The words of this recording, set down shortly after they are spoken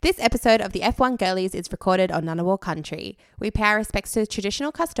This episode of the F1 Girlies is recorded on Ngunnawal country. We pay our respects to the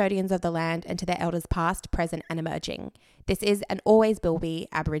traditional custodians of the land and to their elders past, present and emerging. This is and always will be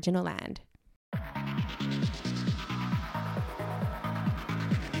Aboriginal land.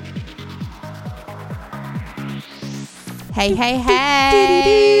 Hey, hey, hey!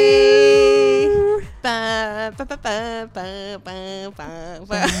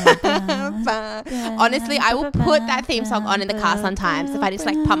 Honestly, I will put that theme song on in the car sometimes if I just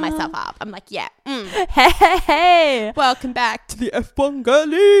like pump myself up. I'm like, yeah. Hey! Welcome back to the F1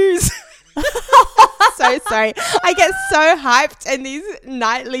 Girlies. So sorry. I get so hyped in these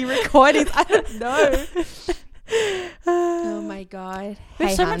nightly recordings. I don't know. Oh my God. We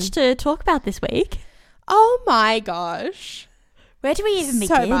have so much to talk about this week. Oh my gosh. Where do we even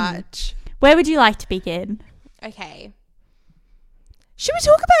begin? So much. Where would you like to begin? Okay. Should we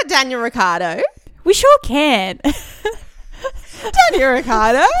talk about Daniel Ricciardo? We sure can. Daniel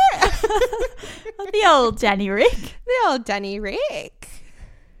Ricciardo. The old Danny Rick. The old Danny Rick.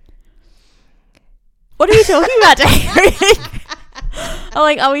 What are we talking about, Danny Rick?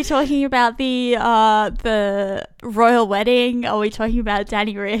 Are we talking about the royal wedding? Are we talking about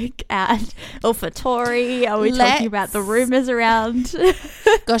Danny Rick and AlphaTauri? Are we talking about the rumours around?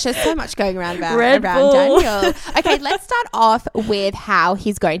 Gosh, there's so much going around about Red Bull. Daniel. Okay, let's start off with how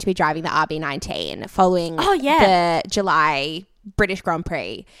he's going to be driving the RB19 following the July British Grand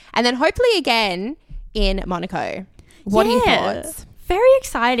Prix. And then hopefully again in Monaco. What are your thoughts? Very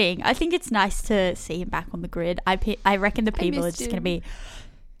exciting. I think it's nice to see him back on the grid. I reckon the people are just going to be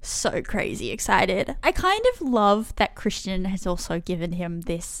so crazy excited. I kind of love that Christian has also given him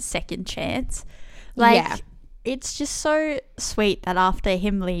this second chance. It's just so sweet that after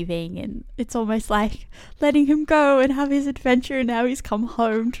him leaving, and it's almost like letting him go and have his adventure, and now he's come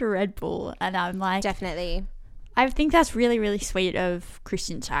home to Red Bull. And I'm like, definitely. I think that's really, really sweet of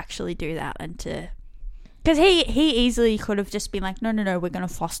Christian to actually do that and to... Because he easily could have just been like, no, we're going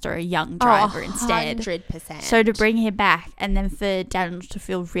to foster a young driver instead. 100%. So to bring him back and then for Daniel to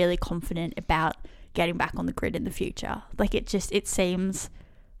feel really confident about getting back on the grid in the future. Like it seems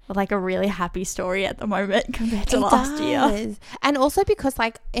like a really happy story at the moment compared to last year. And also because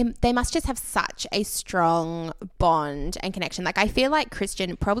they must just have such a strong bond and connection. Like I feel like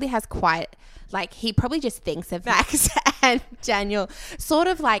Christian probably has quite, he probably just thinks of Max and Daniel sort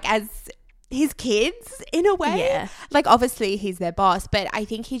of as his kids in a way. Yeah. Obviously he's their boss, but I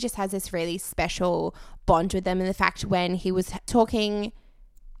think he just has this really special bond with them. And the fact when he was talking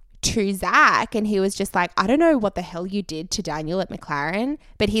to Zach and he was just like, I don't know what the hell you did to Daniel at McLaren,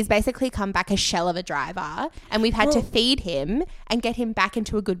 but he's basically come back a shell of a driver and we've had to feed him and get him back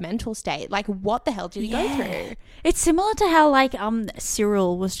into a good mental state. What the hell did he go through? It's similar to how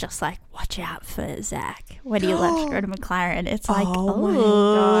Cyril was just like, watch out for Zach when he left to go to McLaren. It's like, my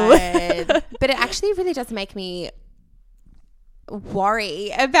God. But it actually really does make me worry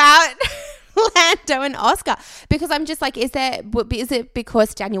about Lando and Oscar, because I'm just like, is it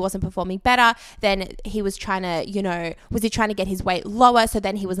because Daniel wasn't performing better, then he was trying to, was he trying to get his weight lower so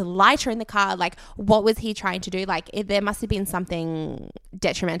then he was lighter in the car? What was he trying to do? There must have been something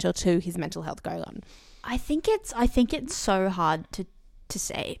detrimental to his mental health going on. I think it's so hard to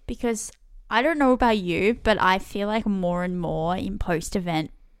say, because I don't know about you, but I feel like more and more in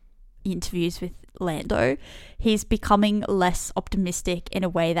post-event interviews with Lando, he's becoming less optimistic in a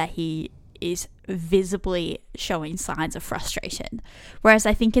way that he is visibly showing signs of frustration. Whereas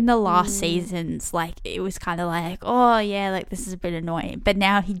I think in the last seasons, it was kind of like, oh yeah, this is a bit annoying. But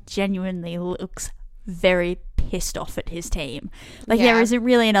now he genuinely looks very pissed off at his team. There isn't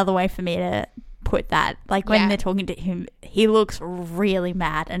really another way for me to put that. When they're talking to him, he looks really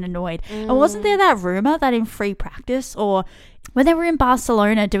mad and annoyed. And wasn't there that rumor that in free practice or when they were in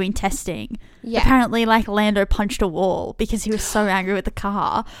Barcelona doing testing, apparently Lando punched a wall because he was so angry with the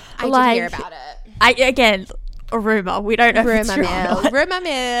car. I did hear about it. Again, a rumor. We don't know if it's true or not. Rumor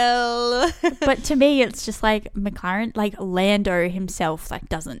mill. But to me, it's just McLaren, Lando himself,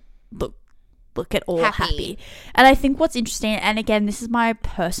 doesn't look at all happy. And I think what's interesting, and again, this is my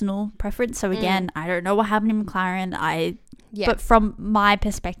personal preference, so again, I don't know what happened in McLaren. But from my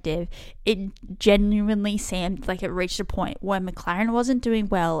perspective, it genuinely seemed like it reached a point where McLaren wasn't doing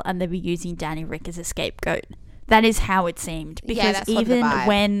well and they were using Danny Rick as a scapegoat. That is how it seemed. Because even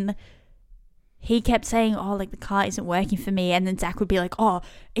when he kept saying, the car isn't working for me, and then Zach would be like,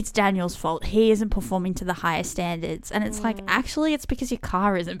 it's Daniel's fault. He isn't performing to the highest standards. And it's actually, it's because your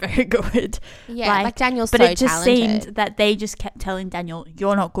car isn't very good. Yeah, Daniel's but so it just talented. seemed that they just kept telling Daniel,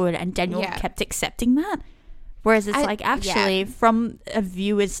 you're not good, and Daniel kept accepting that. Whereas it's actually, from a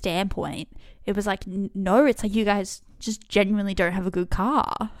viewer's standpoint, it was no, it's you guys just genuinely don't have a good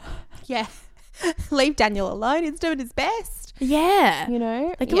car. Yeah. Leave Daniel alone. He's doing his best. Yeah. You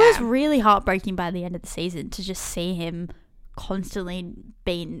know? Like, it was really heartbreaking by the end of the season to just see him constantly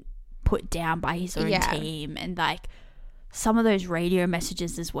being put down by his own team, and like some of those radio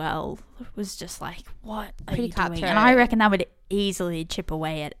messages as well was just like, what are you doing? And I reckon that would easily chip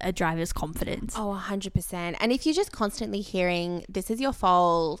away at a driver's confidence. Oh, 100%. And if you're just constantly hearing, this is your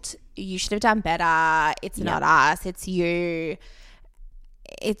fault, you should have done better, it's not us, it's you,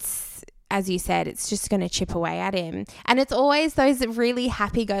 it's, as you said, it's just going to chip away at him. And it's always those really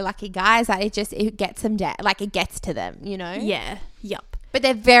happy-go-lucky guys that it gets them down, like it gets to them, you know? Yeah. Yep. But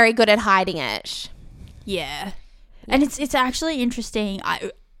they're very good at hiding it. Yeah. And it's actually interesting.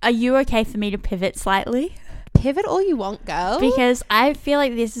 Are you okay for me to pivot slightly? Pivot all you want, girl. Because I feel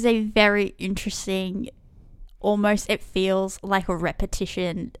like this is a very interesting, almost it feels like a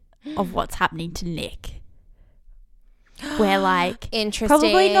repetition of what's happening to Nick. Where like, interesting.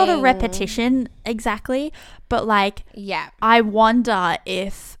 Probably not a repetition exactly, but like, I wonder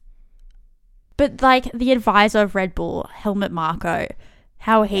if, but like the advisor of Red Bull, Helmut Marko,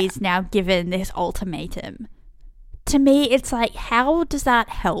 how he's now given this ultimatum. To me, it's like, how does that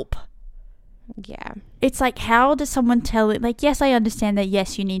help? Yeah. It's like, how does someone tell it? Like, yes, I understand that,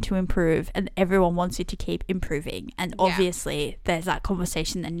 yes, you need to improve and everyone wants you to keep improving. And obviously, there's that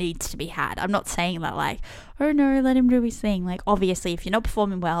conversation that needs to be had. I'm not saying that like, oh no, let him do his thing. Like, obviously, if you're not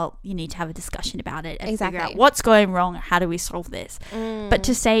performing well, you need to have a discussion about it and figure out what's going wrong. How do we solve this? But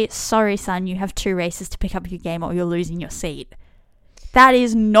to say, sorry, son, you have 2 races to pick up your game or you're losing your seat. That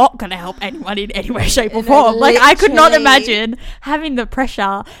is not going to help anyone in any way, shape or form. Like, I could not imagine having the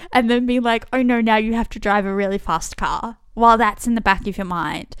pressure and then being like, oh no, now you have to drive a really fast car while that's in the back of your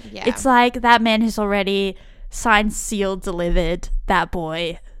mind. Yeah. It's like that man has already signed, sealed, delivered that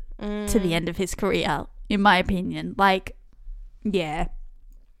boy to the end of his career, in my opinion. Like, yeah.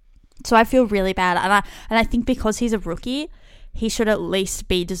 So I feel really bad. And I think because he's a rookie, he should at least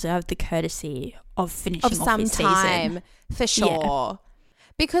be deserved the courtesy of finishing off his season. For sure. Yeah.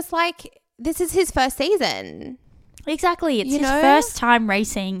 Because, like, this is his first season. Exactly. It's his first time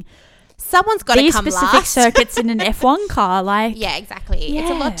racing. Someone's got to come these specific last. Circuits in an F1 car. Like, yeah, exactly. Yeah.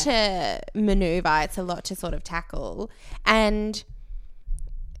 It's a lot to maneuver. It's a lot to sort of tackle. And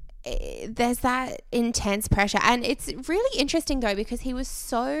there's that intense pressure. And it's really interesting, though, because he was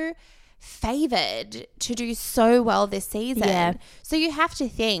so favoured to do so well this season. Yeah. So you have to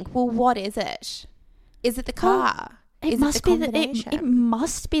think, well, what is it? Is it the car? It must be it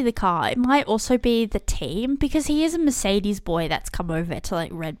must be the car. It might also be the team, because he is a Mercedes boy that's come over to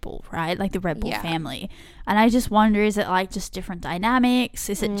like Red Bull, right? Like the Red Bull family. And I just wonder, is it like just different dynamics?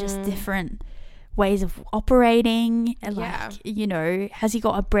 Is it just different ways of operating? And like, you know, has he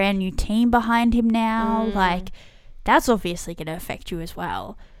got a brand new team behind him now? Like, that's obviously going to affect you as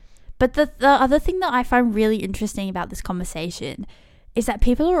well. But the other thing that I find really interesting about this conversation is that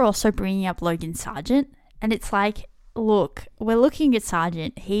people are also bringing up Logan Sargent. And it's like, look, we're looking at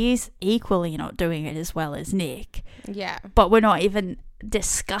Sargent. He's equally not doing it as well as Nick. Yeah. But we're not even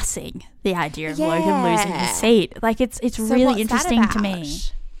discussing the idea of Logan losing his seat. Like, it's so really interesting to me.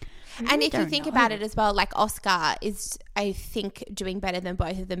 And if you think about it as well, like Oscar is, I think, doing better than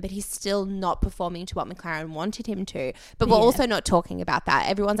both of them, but he's still not performing to what McLaren wanted him to. But we're also not talking about that.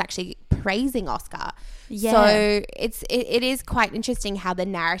 Everyone's actually praising Oscar. Yeah. So it is quite interesting how the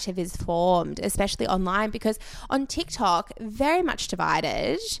narrative is formed, especially online, because on TikTok, very much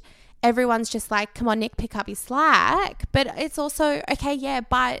divided. Everyone's just like, come on, Nick, pick up your slack. But it's also, okay, yeah,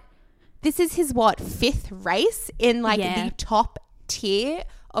 but this is his, 5th race in like the top tier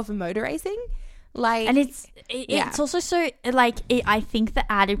of motor racing. Like, and it's also so like I think the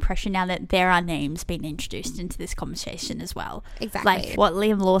added pressure now that there are names being introduced into this conversation as well. Exactly. Like what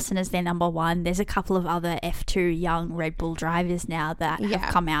Liam Lawson is their number 1. There's a couple of other F2 young Red Bull drivers now that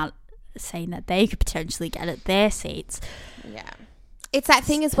have come out saying that they could potentially get at their seats. Yeah. It's that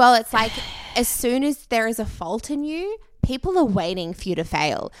thing as well. It's like, as soon as there is a fault in you, people are waiting for you to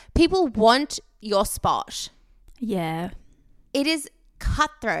fail. People want your spot. Yeah. It is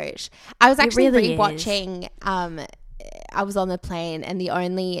cutthroat. I was actually rewatching I was on the plane, and the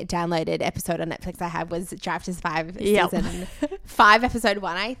only downloaded episode on Netflix I had was Drive to Survive season 5 episode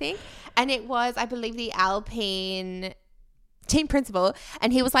 1, I think, and it was, I believe, the Alpine team principal,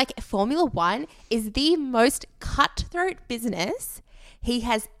 and he was like, Formula 1 is the most cutthroat business he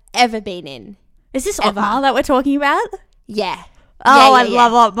has ever been in. Is this Otmar that we're talking about? Yeah. Oh, I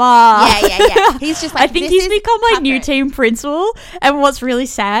love Otmar. Yeah. He's just like, I think he's become my new team principal. And what's really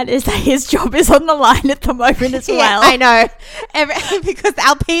sad is that his job is on the line at the moment as well. I know. Because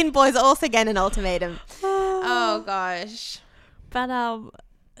Alpine boys are also getting an ultimatum. Oh gosh. But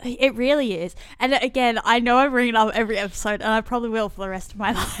it really is. And again, I know I bring it up every episode, and I probably will for the rest of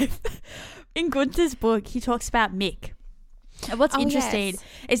my life. In Gunther's book, he talks about Mick. And what's interesting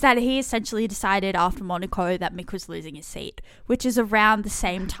is that he essentially decided after Monaco that Mick was losing his seat, which is around the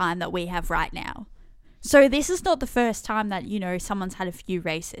same time that we have right now. So this is not the first time that, you know, someone's had a few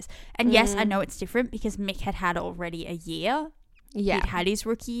races. And yes, I know it's different because Mick had already a year. Yeah. He'd had his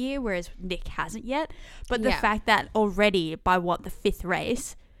rookie year, whereas Nick hasn't yet. But the fact that already by the fifth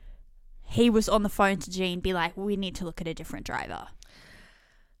race, he was on the phone to Jean, be like, we need to look at a different driver.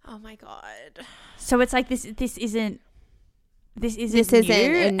 Oh my God. So it's like this isn't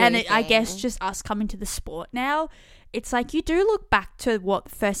new. And I guess just us coming to the sport now, it's like you do look back to what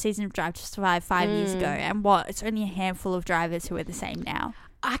the first season of Drive to Survive 5 years ago, and it's only a handful of drivers who are the same now.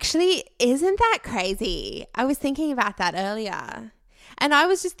 Actually, isn't that crazy? I was thinking about that earlier. And I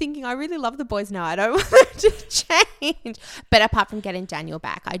was just thinking, I really love the boys now. I don't want them to change. But apart from getting Daniel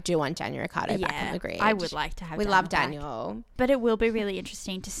back, I do want Daniel Ricciardo back on the grid. I would like to have Daniel. We love Daniel. But it will be really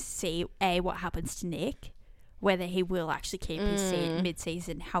interesting to see, what happens to Nick, whether he will actually keep his seat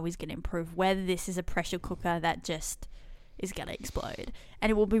mid-season, how he's going to improve, whether this is a pressure cooker that just is going to explode. And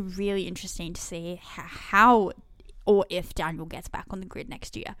it will be really interesting to see how or if Daniel gets back on the grid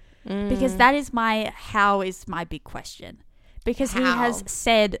next year. Because that is my big question. Because he has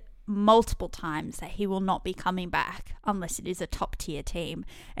said multiple times that he will not be coming back unless it is a top tier team.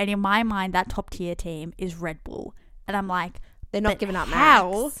 And in my mind, that top tier team is Red Bull. And I'm like, they're not giving up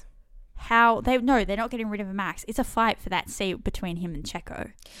Max. They're not getting rid of Max. It's a fight for that seat between him and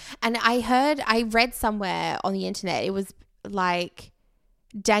Checo. And I read somewhere on the internet, it was like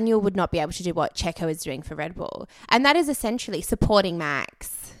Daniel would not be able to do what Checo is doing for Red Bull. And that is essentially supporting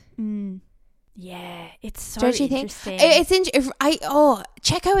Max. Yeah, it's so Don't you interesting. Think?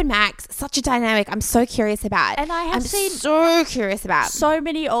 Checo and Max, such a dynamic. I'm so curious about. And I'm so curious about so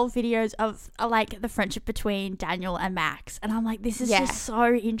many old videos of like the friendship between Daniel and Max, and I'm like, this is just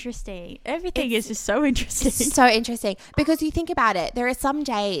so interesting. Everything is just so interesting. It's so interesting because you think about it. There are some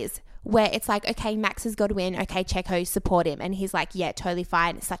days where it's like, okay, Max has got to win. Okay, Checo, support him, and he's like, yeah, totally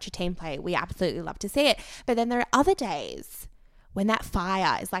fine. It's such a team play. We absolutely love to see it. But then there are other days when that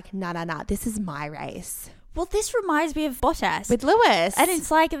fire is like, no, this is my race. Well, this reminds me of Bottas. With Lewis. And it's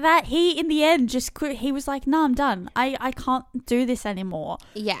like that he, in the end, just quit. He was like, no, I'm done. I can't do this anymore.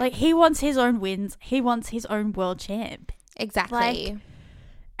 Yeah. Like, he wants his own wins. He wants his own world champ. Exactly.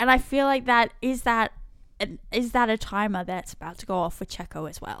 And I feel like is that a timer that's about to go off for Checo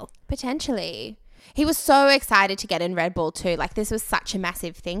as well? Potentially. He was so excited to get in Red Bull too. Like, this was such a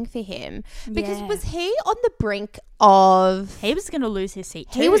massive thing for him. Because was he on the brink of... He was going to lose his seat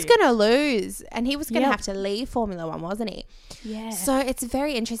too. He was going to lose. And he was going to have to leave Formula One, wasn't he? Yeah. So it's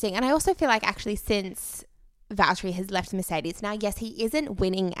very interesting. And I also feel like actually since Valtteri has left Mercedes, now, yes, he isn't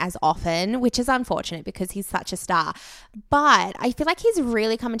winning as often, which is unfortunate because he's such a star. But I feel like he's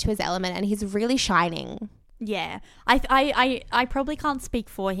really come into his element and he's really shining. Yeah, I probably can't speak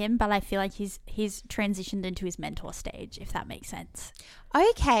for him, but I feel like he's transitioned into his mentor stage, if that makes sense.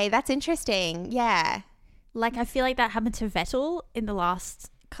 Okay, that's interesting. Yeah. Like, I feel like that happened to Vettel in the last,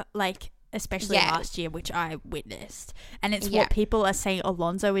 especially last year, which I witnessed. And it's what people are saying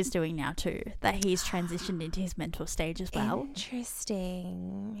Alonso is doing now too, that he's transitioned into his mentor stage as well.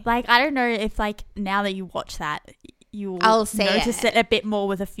 Interesting. Like, I don't know if, like, now that you watch that, you'll notice it a bit more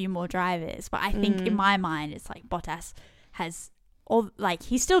with a few more drivers. But I think in my mind, it's like Bottas has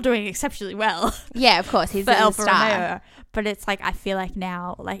he's still doing exceptionally well. Yeah, of course. He's for a Alfa star. Romeo. But it's like, I feel like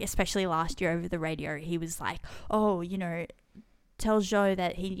now, like, especially last year over the radio, he was like, oh, you know, tell Zhou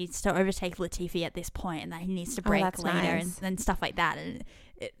that he needs to overtake Latifi at this point and that he needs to brake later and stuff like that. And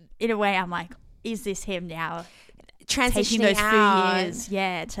in a way, I'm like, is this him now? Taking those out. few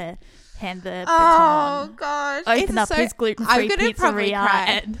years, to hand the baton. Oh gosh! Open up his gluten-free pizzeria,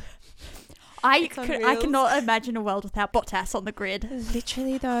 and I cannot imagine a world without Bottas on the grid.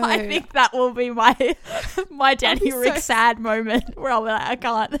 Literally, though, I think that will be my Danny Rick sad moment where I'll be like, I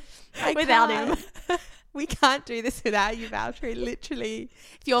can't without him. We can't do this without you, Valtteri. Literally,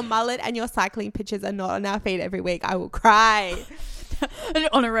 if your mullet and your cycling pictures are not on our feed every week, I will cry. An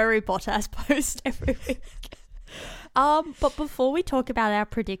honorary Bottas post every week. But before we talk about our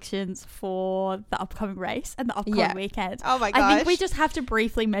predictions for the upcoming race and the upcoming weekend, oh my gosh, I think we just have to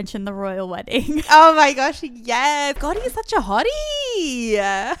briefly mention the royal wedding. Oh my gosh, yes. God, he's such a hottie.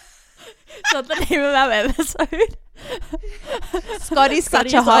 It's not the name of our episode. Scotty's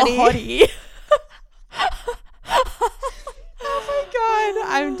such a hottie. Oh my God,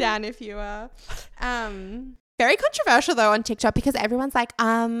 I'm down if you are. Very controversial though on TikTok because everyone's like,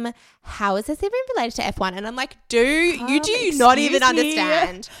 how is this even related to F1? And I'm like, you do not even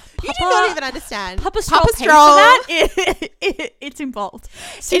understand. You do not even understand. Papa Stroll. For that? It's involved.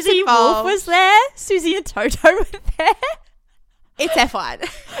 Susie Wolf was there. Susie and Toto were there. It's F1.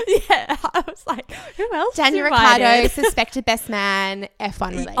 Yeah, I was like, who else? Daniel Ricciardo, suspected best man,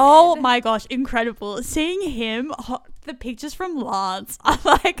 F1 related. Oh my gosh, incredible! Seeing him, the pictures from Lance,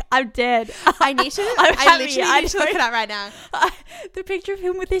 I'm dead. I literally need to look it up right now. The picture of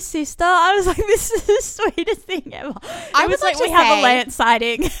him with his sister, I was like, this is the sweetest thing ever. I was like, we have a Lance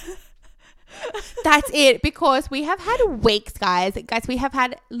sighting. That's it, because we have had weeks, guys. We have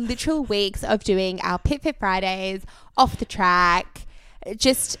had literal weeks of doing our Pit Fit Fridays, off the track,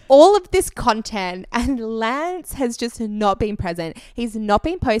 just all of this content, and Lance has just not been present. He's not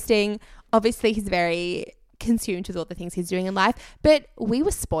been posting. Obviously, he's very consumed with all the things he's doing in life, but we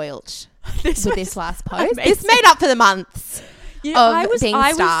were spoiled with this last post. Amazing. This made up for the months of being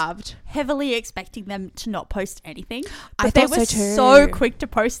starved. Heavily expecting them to not post anything, but they were so quick to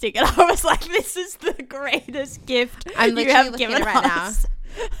posting, and I was like, this is the greatest gift I'm you have given right us. Now.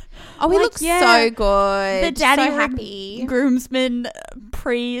 Oh, we look so good. The Danny so happy. Groomsman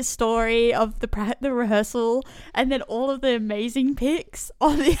pre-story of the rehearsal, and then all of the amazing pics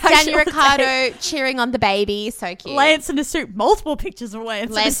on the Danny Ricciardo cheering on the baby. So cute. Lance in a suit. Multiple pictures of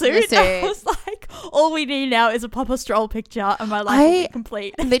Lance in a suit. I was like, all we need now is a Papa Stroll picture and my life will be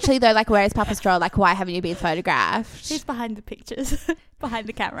complete. Literally though, like, where is Papa Stroll? Like, why haven't you been photographed? He's behind the pictures. Behind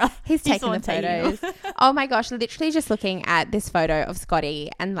the camera. He's taking the photos. Oh my gosh, literally just looking at this photo of Scotty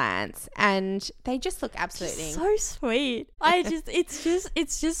and Lance, and they just look absolutely so sweet.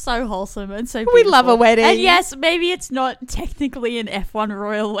 It's just so wholesome and so beautiful. We love a wedding. And yes, maybe it's not technically an F1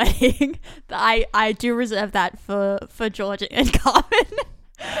 royal wedding. I do reserve that for George and Carmen.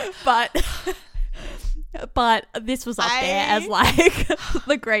 But this was up there as like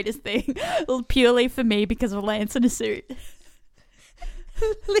the greatest thing, purely for me because of Lance in a suit.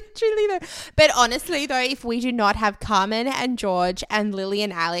 Literally though. But honestly though, if we do not have Carmen and George and Lily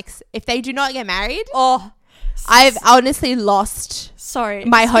and Alex, if they do not get married, I've honestly lost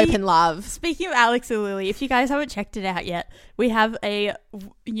my hope and love. Speaking of Alex and Lily, if you guys haven't checked it out yet, we have a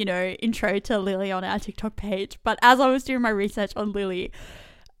intro to Lily on our TikTok page. But as I was doing my research on Lily,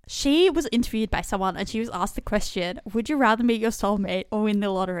 she was interviewed by someone and she was asked the question, would you rather meet your soulmate or win the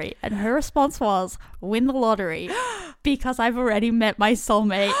lottery? And her response was, win the lottery, because I've already met my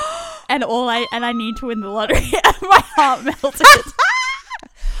soulmate and I need to win the lottery. And my heart melted.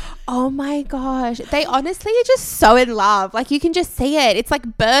 Oh my gosh. They honestly are just so in love. Like, you can just see it. It's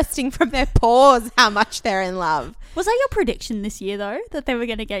like bursting from their pores how much they're in love. Was that your prediction this year though, that they were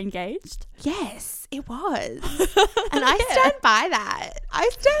going to get engaged? Yes, it was. And I stand by that. I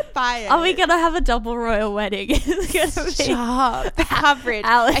stand by it. Are we going to have a double royal wedding? Stop. Coverage.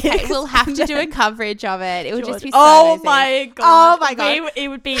 Alex. Okay, we'll have to do a coverage of it. It would just be so amazing. My God. Oh my God. It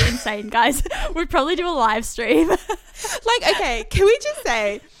would be insane, guys. We'd probably do a live stream. Like, okay, can we just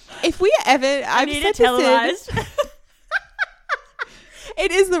say, if we ever... I need it televised. It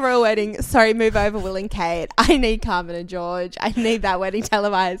is the royal wedding. Sorry, move over, Will and Kate. I need Carmen and George. I need that wedding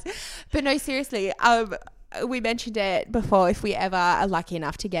televised. But no, seriously, we mentioned it before. If we ever are lucky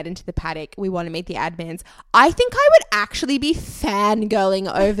enough to get into the paddock, we want to meet the admins. I think I would actually be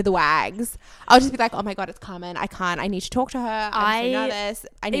fangirling over the wags. I'll just be like, oh my God, it's Carmen. I need to talk to her. I'm so nervous.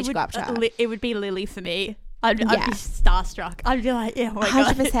 I need to go up to her. It would be Lily for me. I'd be starstruck. I'd be like, yeah, oh my 100%.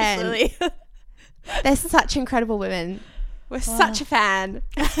 God, it's Lily. They're such incredible women. We're such a fan.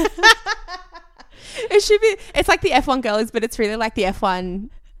 It should be. It's like the F1 girlies, but it's really like the F1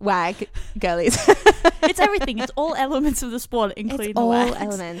 wag girlies. It's everything. It's all elements of the sport, including the wags. All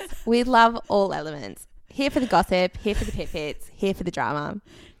elements. We love all elements. Here for the gossip. Here for the pit-pits. Here for the drama.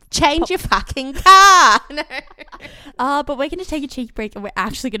 Change your fucking car. No. But we're going to take a cheeky break and we're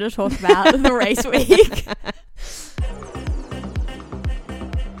actually going to talk about the race week.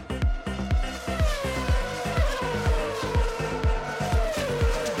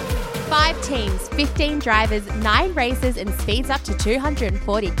 5 teams, 15 drivers, 9 races, and speeds up to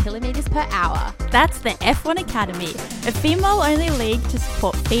 240 kilometers per hour. That's the F1 Academy, a female-only league to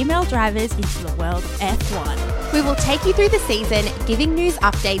support female drivers into the world of F1. We will take you through the season, giving news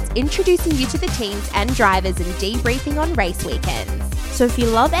updates, introducing you to the teams and drivers, and debriefing on race weekends. So if you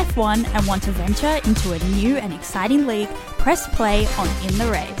love F1 and want to venture into a new and exciting league, press play on In the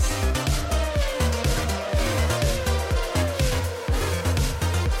Race.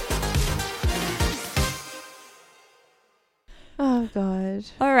 Oh, God.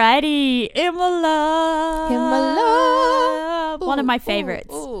 Alrighty. Imola. One of my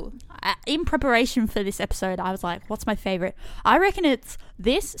favorites. in preparation for this episode, I was like, what's my favorite? I reckon it's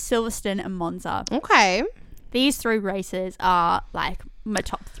this, Silverstone, and Monza. Okay. These 3 races are like my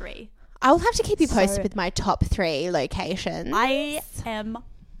top 3. I'll have to keep you posted with my top 3 locations. I am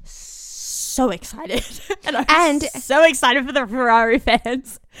so excited. and so excited for the Ferrari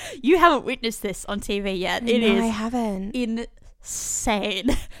fans. You haven't witnessed this on TV yet. It is. I haven't.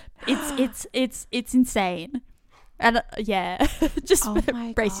 Insane. It's insane. And just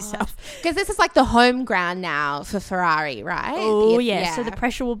brace yourself. Because this is like the home ground now for Ferrari, right? Oh, yeah. So the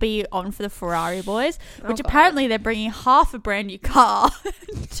pressure will be on for the Ferrari boys, which apparently they're bringing half a brand new car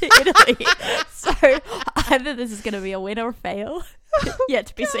to Italy. So either this is going to be a win or a fail. Yet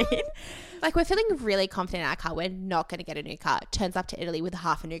to be seen. Like, we're feeling really confident in our car. We're not going to get a new car. Turns up to Italy with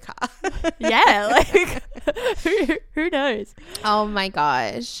half a new car. Yeah, like, who knows? Oh, my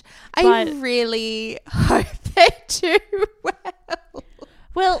gosh. I really hope they do well.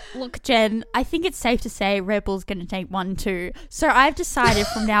 Well, look, Jen, I think it's safe to say Red Bull's going to take 1-2. So I've decided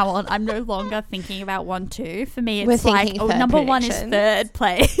from now on, I'm no longer thinking about 1-2. For me, it's like, number 1 is 3rd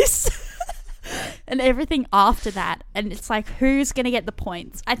place. And everything after that, and it's like, who's going to get the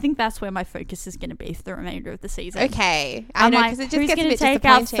points? I think that's where my focus is going to be for the remainder of the season. Okay. I know, because it just gets a bit disappointing. Who's going to take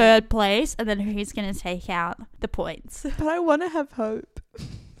out 3rd place, and then who's going to take out the points? But I want to have hope.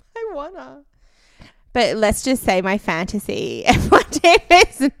 I want to. But let's just say my fantasy F1 team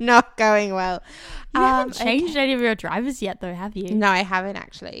is not going well. You haven't changed any of your drivers yet, though, have you? No, I haven't,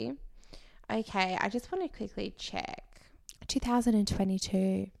 actually. Okay, I just want to quickly check.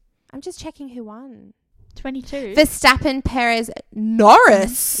 2022. I'm just checking who won. 22. Verstappen, Perez,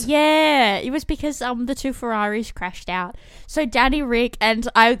 Norris. Yeah, it was because the 2 Ferraris crashed out. So Danny Rick, and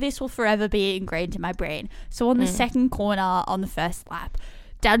this will forever be ingrained in my brain. So on the second corner on the first lap,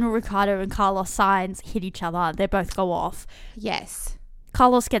 Daniel Ricciardo and Carlos Sainz hit each other. They both go off. Yes.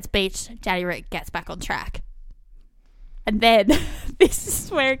 Carlos gets beached. Danny Rick gets back on track. And then, this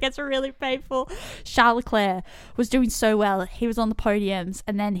is where it gets really painful. Charles Leclerc was doing so well. He was on the podiums.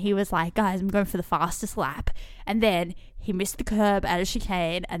 And then he was like, guys, I'm going for the fastest lap. And then he missed the curb at a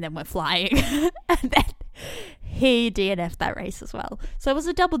chicane and then went flying. And then he DNF'd that race as well. So it was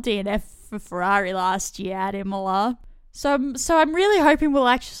a double DNF for Ferrari last year at Imola. So I'm really hoping we'll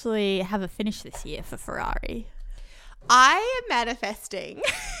actually have a finish this year for Ferrari. I am manifesting.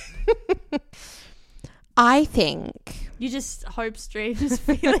 I think you just hopes, dreams,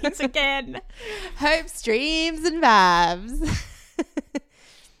 feelings again. Hopes, dreams, and vibes.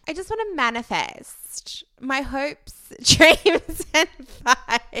 I just want to manifest my hopes, dreams, and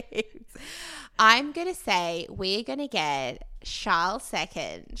vibes. I'm going to say we're going to get Charles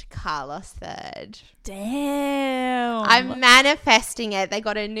 2nd, Carlos 3rd. Damn. I'm manifesting it. They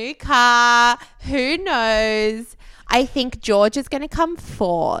got a new car. Who knows? I think George is going to come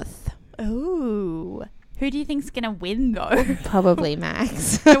 4th. Ooh. Who do you think's going to win, though? Probably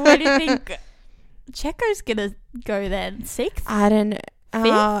Max. So where do you think Checo's going to go then? 6th? I don't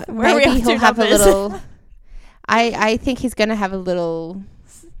know. Maybe he'll have a little... I think he's going to have a little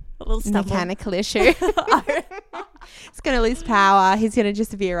mechanical issue. He's going to lose power. He's going to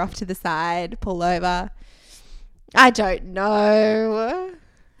just veer off to the side, pull over. I don't know.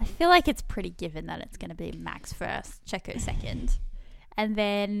 I feel like it's pretty given that it's going to be Max first, Checo 2nd. And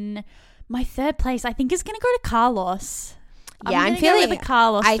then my 3rd place, I think, is going to go to Carlos. Yeah, I'm feeling the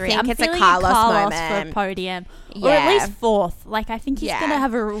Carlos 3. I think it's a Carlos moment for a podium, yeah. or at least 4th. Like, I think he's going to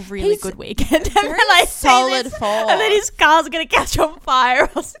have a really good weekend. And then like solid 4th, and then his car's going to catch on fire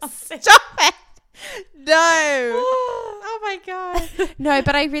or something. Stop it! No. Oh my god. No,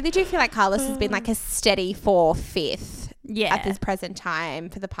 but I really do feel like Carlos has been like a steady 4th, 5th. Yeah. At this present time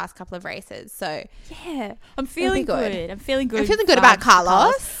for the past couple of races. So yeah, I'm feeling good. I'm feeling good about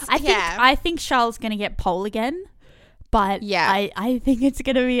Carlos. I think Charles is going to get pole again. But yeah, I think it's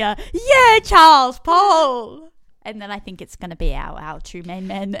going to be Charles pole. And then I think it's going to be our 2 main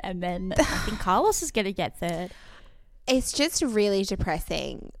men. And then I think Carlos is going to get 3rd. It's just really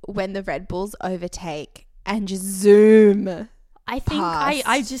depressing when the Red Bulls overtake and just zoom. I think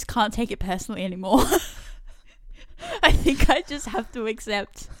I just can't take it personally anymore. I think I just have to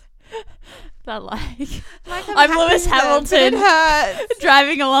accept that, I'm Lewis Hamilton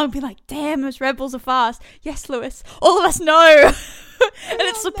driving along, be like, damn, those Red Bulls are fast. Yes, Lewis. All of us know. And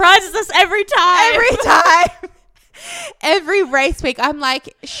it surprises us every time. Every race week, I'm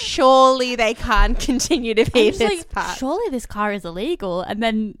like, surely they can't continue to be this fast. Surely this car is illegal. And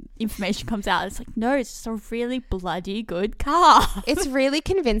then information comes out. It's like, no, it's just a really bloody good car. It's really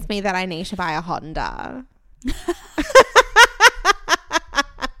convinced me that I need to buy a Honda.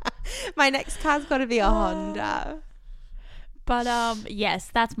 My next car's got to be a Honda. But yes,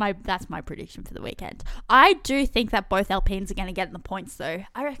 that's my prediction for the weekend. I do think that both Alpines are going to get in the points, though.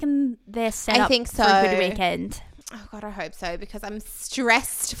 I reckon they're set up think so. for a good weekend. Oh God, I hope so because I'm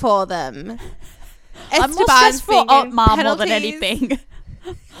stressed for them. I'm more stressed for Otmar more than anything.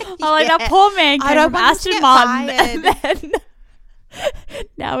 I'm like, that poor man came from Aston Martin, and then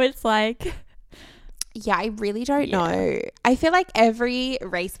now it's like, yeah, I really don't know. I feel like every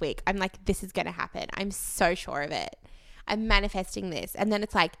race week, I'm like, this is going to happen. I'm so sure of it. I'm manifesting this. And then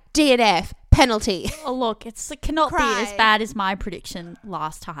it's like, DNF, penalty. Oh, look, it cannot be as bad as my prediction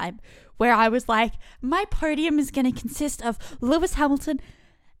last time, where I was like, my podium is going to consist of Lewis Hamilton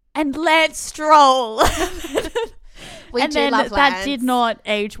and Lance Stroll. And then that did not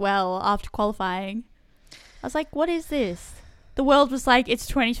age well after qualifying. I was like, what is this? The world was like, it's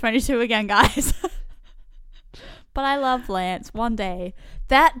 2022 again, guys. But I love Lance. One day,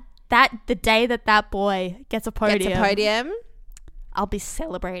 the day that boy gets a podium, I'll be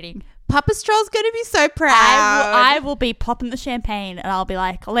celebrating. Papa Stroll's going to be so proud. I will be popping the champagne, and I'll be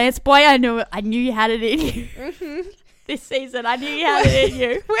like, Lance, boy, I knew you had it in you. Mm-hmm. This season, I knew you had it in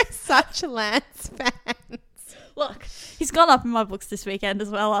you. We're such Lance fans. Look, he's gone up in my books this weekend as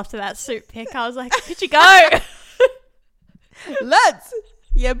well after that suit pick. I was like, could you go? Let's.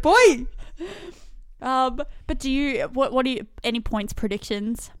 Yeah, boy. But do you, what do you, any points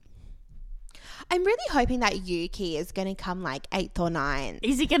predictions? I'm really hoping that Yuki is going to come like 8th or 9th.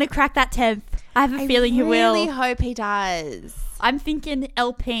 Is he going to crack that 10th? I have a feeling he will. I really hope he does. I'm thinking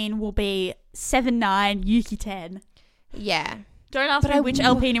Alpine will be 7-9, Yuki 10. Yeah. Don't ask me which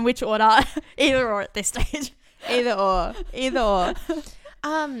Alpine in which order. Either or at this stage. Either or.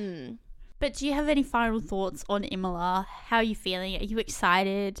 But do you have any final thoughts on Imola? How are you feeling? Are you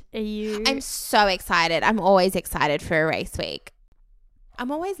excited? I'm so excited. I'm always excited for a race week.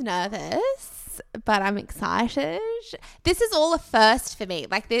 I'm always nervous, but I'm excited. This is all a first for me.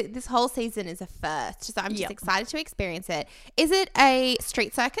 Like this whole season is a first. So I'm just excited to experience it. Is it a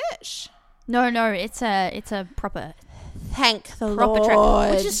street circuit? No, it's a proper Thank the proper Lord.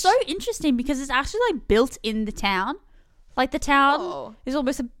 track, which is so interesting because it's actually like built in the town. Like the town is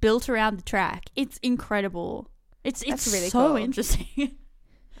almost built around the track. It's incredible. It's really so cool. Interesting.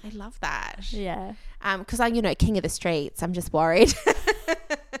 I love that. Yeah. Because I'm, king of the streets. I'm just worried.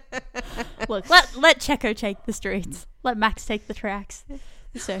 Look, let Checo take the streets. Let Max take the tracks,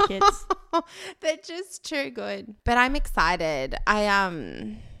 the circuits. They're just too good. But I'm excited.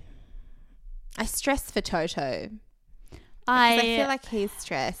 I stress for Toto. I feel like he's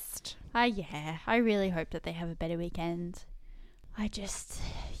stressed. Yeah. I really hope that they have a better weekend. I feel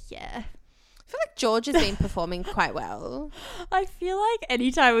like George has been performing quite well. I feel like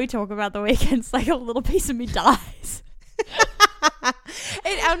anytime we talk about the weekends, like a little piece of me dies.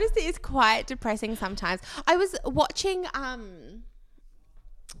 It honestly is quite depressing sometimes. I was watching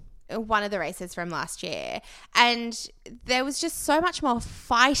one of the races from last year, and there was just so much more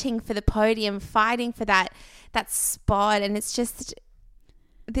fighting for the podium, fighting for that spot, and it's just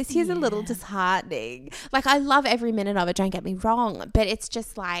this year's a little disheartening. Like, I love every minute of it, don't get me wrong, but it's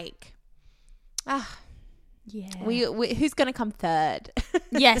just like who's going to come third?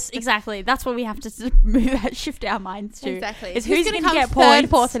 Yes, exactly. That's what we have to shift our minds to. Exactly. Is who's going to get third,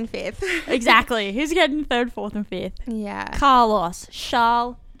 points? 4th and 5th. Exactly. Who's getting 3rd, 4th and 5th? Yeah. Carlos,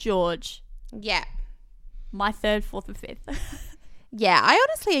 Charles, George. Yeah. My 3rd, 4th and 5th. Yeah, I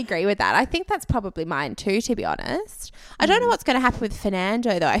honestly agree with that. I think that's probably mine too, to be honest. I don't know what's going to happen with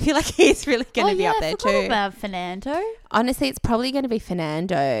Fernando, though. I feel like he's really going to be up there too. I forgot about Fernando. Honestly, it's probably going to be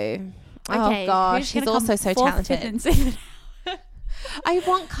Fernando. Okay, oh, gosh. He's also so talented. I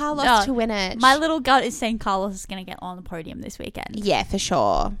want Carlos to win it. My little gut is saying Carlos is going to get on the podium this weekend. Yeah, for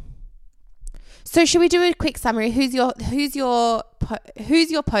sure. So should we do a quick summary? Who's your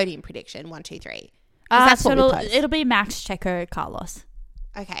podium prediction? 1, 2, 3. That's so it'll be Max, Checo, Carlos.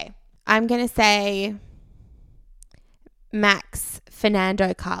 Okay. I'm going to say Max,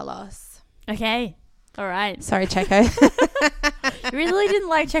 Fernando, Carlos. Okay. All right. Sorry, Checo. You really didn't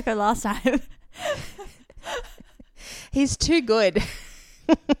like Checo last time. He's too good.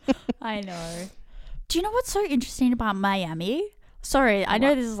 I know. Do you know what's so interesting about Miami? Sorry, I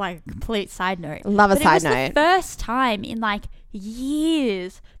know this is like a complete side note. Love a side note. It was the first time in like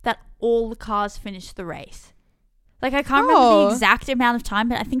years that all the cars finished the race. Like, I can't remember the exact amount of time,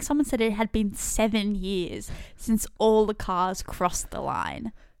 but I think someone said it had been 7 years since all the cars crossed the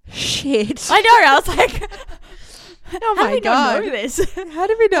line. Shit. I know. I was like, oh my God. How did we not know this? How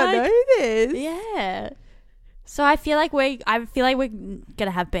did we not know this? Yeah. So I feel like we're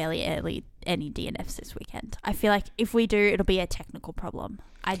gonna have barely any DNFs this weekend. I feel like if we do, it'll be a technical problem.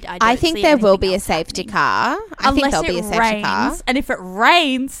 I think there will be a safety car. I think there'll be a safety car. And if it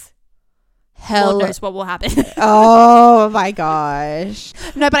rains, Hell Lord knows what will happen. Oh my gosh.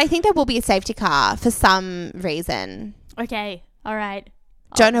 No, but I think there will be a safety car for some reason. Okay. All right.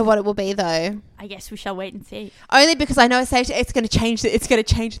 Don't know what it will be though. I guess we shall wait and see. Only because I know it's safety. It's going to change. It's going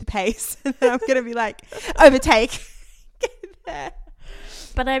to change the pace. And then I'm going to be like, overtake. Get there.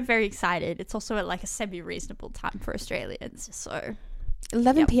 But I'm very excited. It's also at like a semi-reasonable time for Australians. So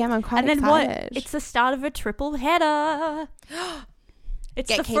 11 p.m. I'm quite excited. And then what? It's the start of a triple header. It's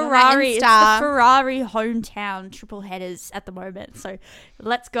Get the keen on Ferrari. that Insta. It's the Ferrari hometown triple headers at the moment. So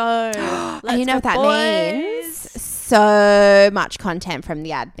let's go. And you know what that means? So much content from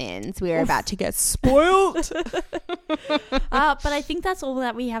the admins. We're about to get spoiled. But I think that's all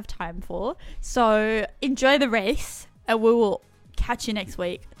that we have time for. So enjoy the race, and we will catch you next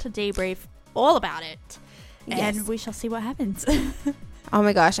week to debrief all about it. Yes. And we shall see what happens. Oh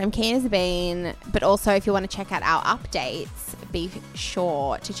my gosh, I'm keen as a bean. But also, if you want to check out our updates, be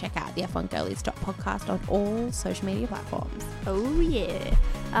sure to check out the F1Girlies.podcast on all social media platforms. Oh,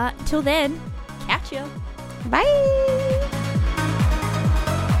 yeah. Till then, catch ya. Bye.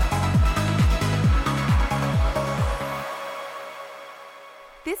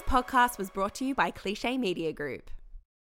 This podcast was brought to you by Cliche Media Group.